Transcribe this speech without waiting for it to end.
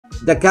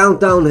The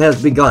countdown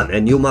has begun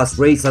and you must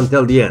race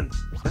until the end.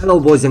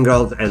 Hello boys and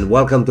girls, and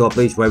welcome to a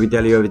place where we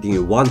tell you everything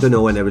you want to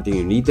know and everything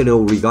you need to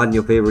know regarding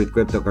your favorite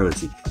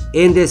cryptocurrency.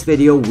 In this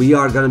video, we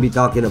are going to be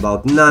talking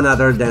about none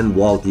other than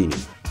voltinu.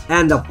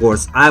 And of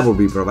course, I will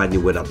be providing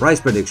you with a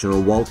price prediction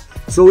on Volt.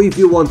 So if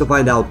you want to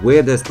find out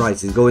where this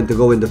price is going to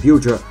go in the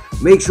future,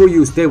 make sure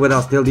you stay with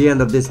us till the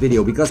end of this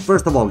video, because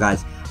first of all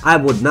guys, I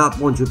would not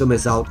want you to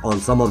miss out on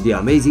some of the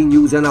amazing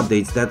news and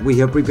updates that we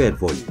have prepared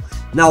for you.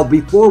 Now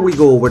before we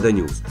go over the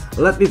news,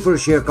 let me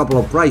first share a couple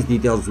of price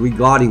details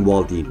regarding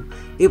voltinu.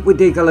 If we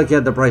take a look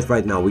at the price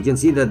right now, we can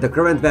see that the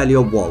current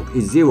value of Volt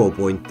is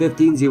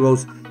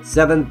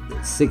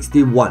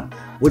 0.1500761,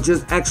 which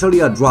is actually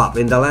a drop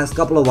in the last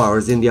couple of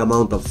hours in the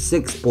amount of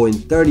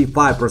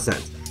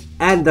 6.35%.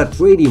 And the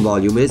trading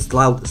volume is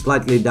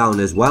slightly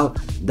down as well,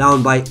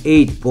 down by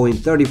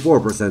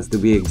 8.34% to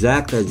be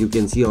exact, as you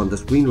can see on the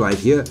screen right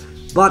here.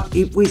 But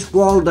if we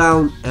scroll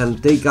down and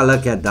take a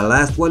look at the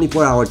last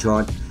 24-hour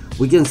chart,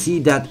 we can see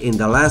that in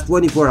the last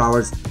 24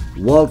 hours,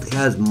 Volt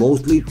has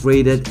mostly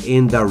traded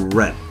in the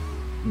red.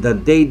 The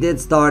day did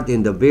start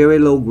in the very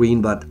low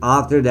green, but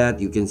after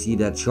that you can see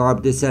that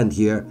sharp descent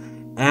here.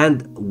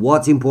 And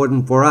what's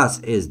important for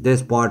us is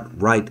this part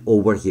right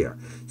over here.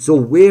 So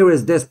where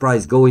is this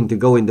price going to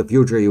go in the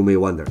future, you may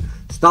wonder.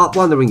 Stop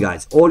wondering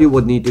guys, all you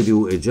would need to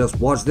do is just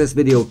watch this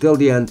video till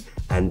the end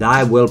and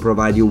I will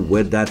provide you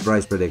with that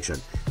price prediction.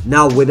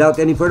 Now without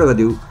any further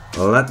ado,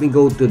 let me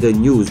go to the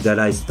news that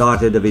I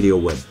started the video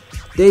with.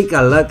 Take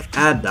a look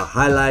at the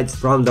highlights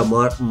from the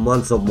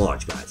months of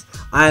March guys.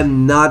 I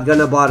am not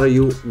gonna bother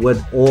you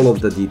with all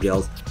of the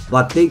details,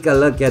 but take a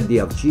look at the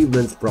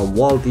achievements from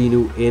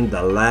voltinu in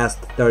the last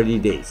 30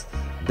 days.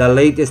 The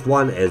latest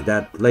one is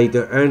that play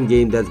to earn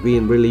game that's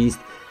being released.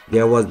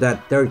 There was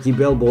that turkey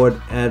billboard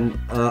and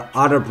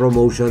other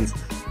promotions.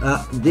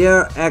 There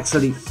are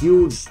actually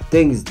huge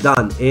things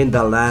done in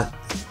the last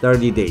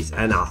 30 days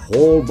and a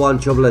whole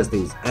bunch of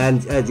listings,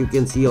 and as you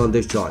can see on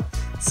this chart.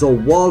 So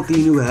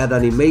voltinu had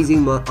an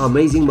amazing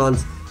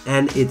month,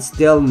 and it's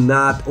still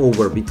not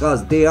over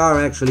because they are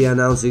actually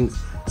announcing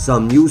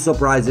some new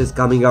surprises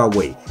coming our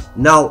way.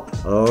 Now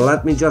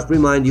let me just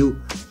remind you,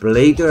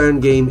 play to earn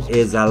game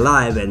is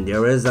alive and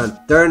there is a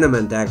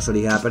tournament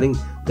actually happening.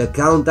 The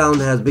countdown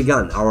has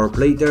begun. Our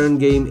play to earn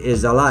game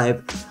is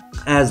alive.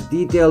 As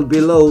detailed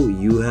below,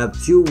 you have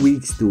 2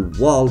 weeks to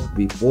vault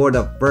before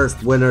the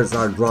first winners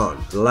are drawn.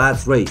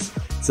 Let's race.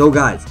 So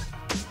guys,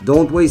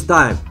 don't waste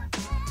time.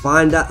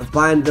 Find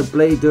the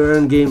play to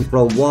earn game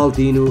from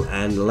voltinu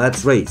and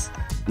let's race.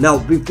 Now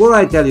before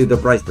I tell you the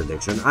price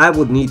prediction, I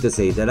would need to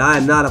say that I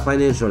am not a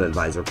financial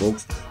advisor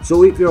folks,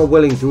 so if you're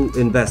willing to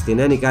invest in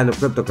any kind of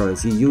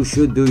cryptocurrency, you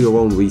should do your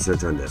own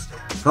research on this.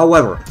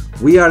 However,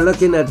 we are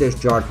looking at this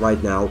chart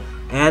right now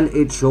and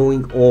it's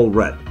showing all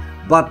red.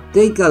 But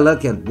take a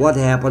look at what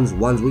happens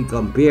once we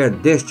compare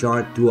this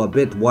chart to a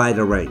bit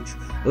wider range.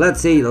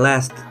 Let's say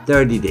last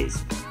 30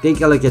 days.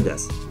 Take a look at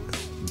this.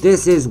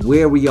 This is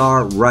where we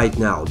are right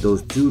now,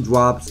 those two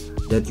drops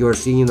that you're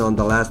seeing on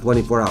the last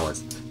 24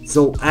 hours.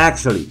 So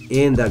actually,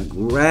 in the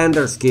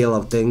grander scale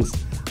of things,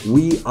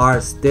 we are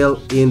still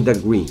in the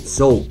green.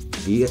 So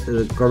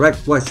the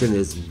correct question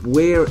is,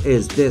 where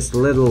is this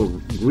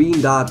little green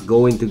dot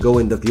going to go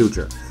in the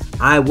future?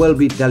 I will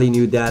be telling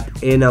you that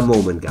in a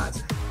moment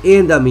guys.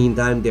 In the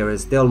meantime, there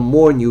is still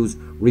more news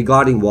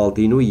regarding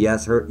voltinu.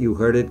 Yes, you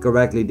heard it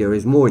correctly, there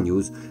is more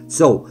news.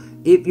 So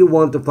if you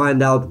want to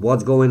find out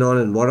what's going on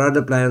and what are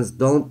the plans,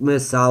 don't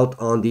miss out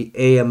on the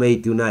AMA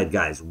tonight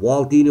guys.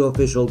 voltinu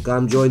official,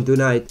 come join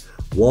tonight.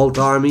 Volt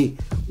Army,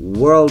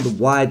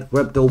 Worldwide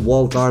Crypto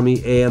Volt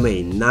Army AMA,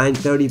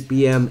 9:30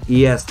 p.m.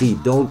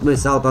 EST. Don't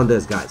miss out on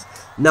this guys.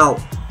 Now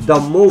the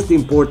most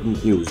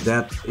important news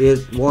that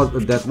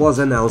was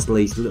announced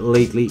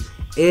lately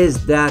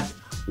is that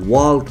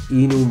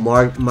voltinu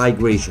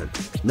migration.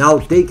 Now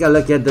take a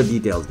look at the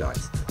details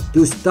guys.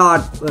 To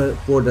start,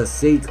 for the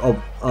sake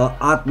of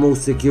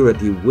utmost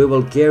security, we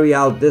will carry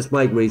out this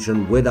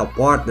migration with a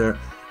partner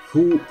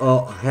who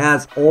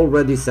has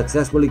already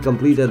successfully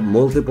completed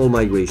multiple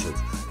migrations.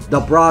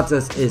 The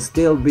process is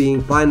still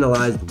being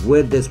finalized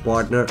with this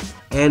partner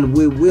and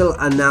we will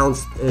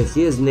announce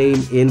his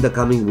name in the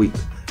coming week.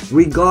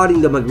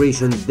 Regarding the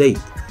migration date,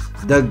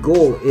 the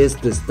goal is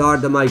to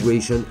start the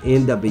migration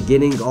in the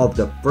beginning of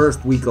the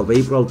first week of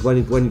April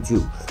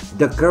 2022.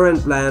 The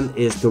current plan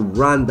is to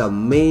run the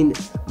main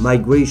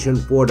migration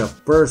for the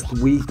first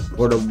week,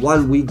 for the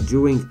 1 week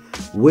during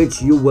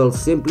which you will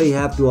simply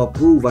have to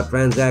approve a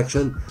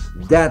transaction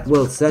that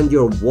will send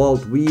your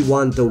Volt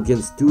V1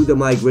 tokens to the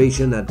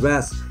migration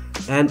address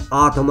and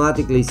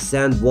automatically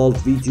send Volt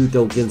V2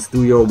 tokens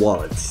to your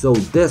wallet. So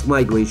this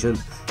migration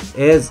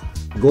is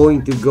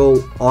going to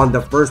go on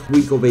the first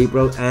week of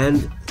April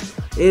and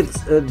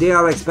they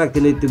are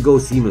expecting it to go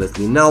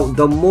seamlessly. Now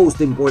the most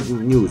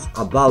important news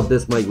about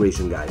this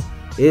migration guys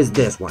is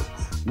this one.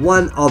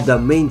 One of the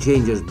main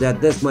changes that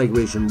this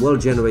migration will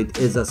generate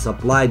is a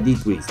supply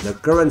decrease. The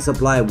current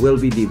supply will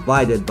be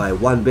divided by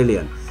 1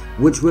 billion.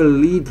 which will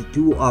lead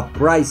to a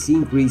price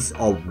increase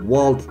of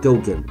Volt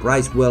token.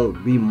 Price will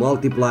be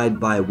multiplied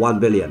by 1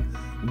 billion.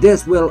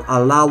 This will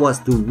allow us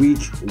to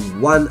reach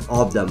one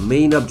of the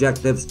main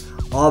objectives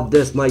of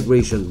this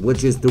migration,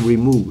 which is to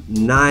remove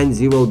 9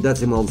 zero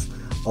decimals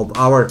of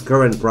our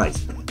current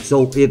price.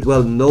 So it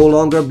will no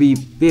longer be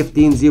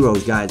 15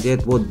 zeros, guys.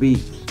 It would be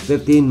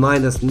 15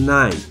 minus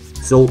 9.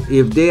 So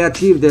if they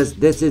achieve this,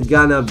 this is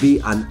gonna be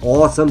an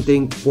awesome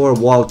thing for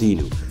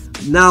voltinu.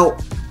 Now,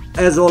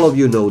 as all of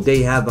you know,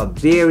 they have a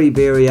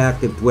very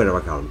active Twitter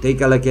account.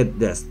 Take a look at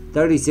this,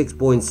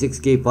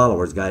 36.6k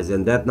followers, guys,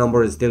 and that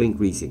number is still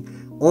increasing.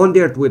 On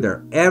their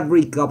Twitter,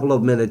 every couple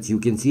of minutes you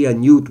can see a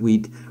new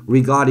tweet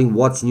regarding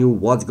what's new,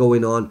 what's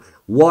going on,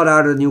 what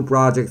are the new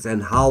projects,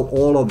 and how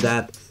all of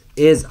that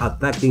is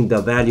affecting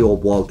the value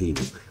of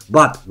voltinu.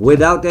 But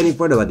without any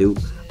further ado,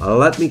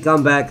 let me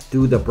come back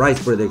to the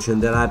price prediction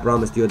that I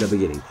promised you at the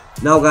beginning.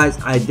 Now guys,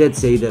 I did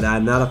say that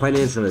I'm not a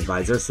financial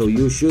advisor, so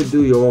you should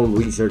do your own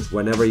research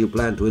whenever you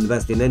plan to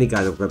invest in any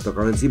kind of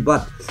cryptocurrency.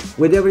 But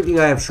with everything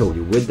I have showed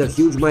you, with the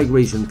huge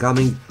migration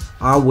coming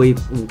our way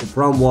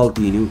from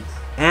voltinu,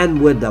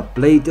 and with the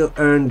play to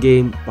earn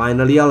game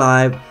finally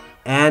alive,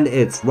 and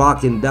it's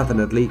rocking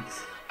definitely,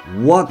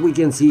 what we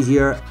can see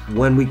here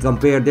when we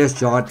compare this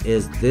chart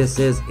is this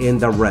is in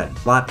the red,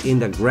 but in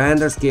the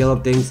grander scale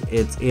of things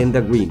it's in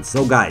the green.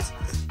 So guys,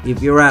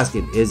 if you're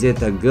asking, is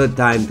it a good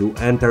time to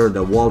enter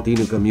the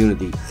voltinu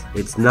community?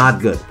 It's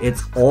not good.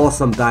 It's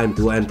awesome time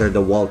to enter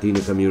the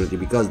voltinu community,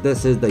 because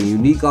this is the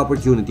unique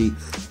opportunity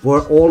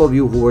for all of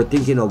you who are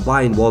thinking of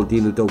buying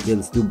voltinu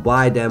tokens to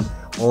buy them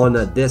on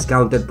a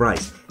discounted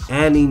price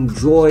and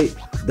enjoy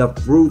the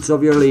fruits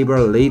of your labor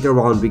later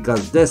on,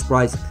 because this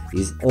price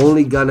is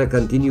only gonna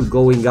continue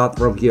going up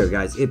from here,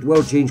 guys. It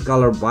will change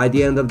color by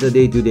the end of the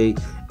day today,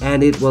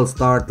 and it will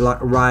start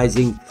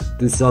rising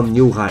to some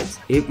new heights.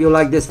 If you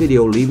like this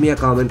video, leave me a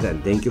comment,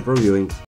 and thank you for viewing.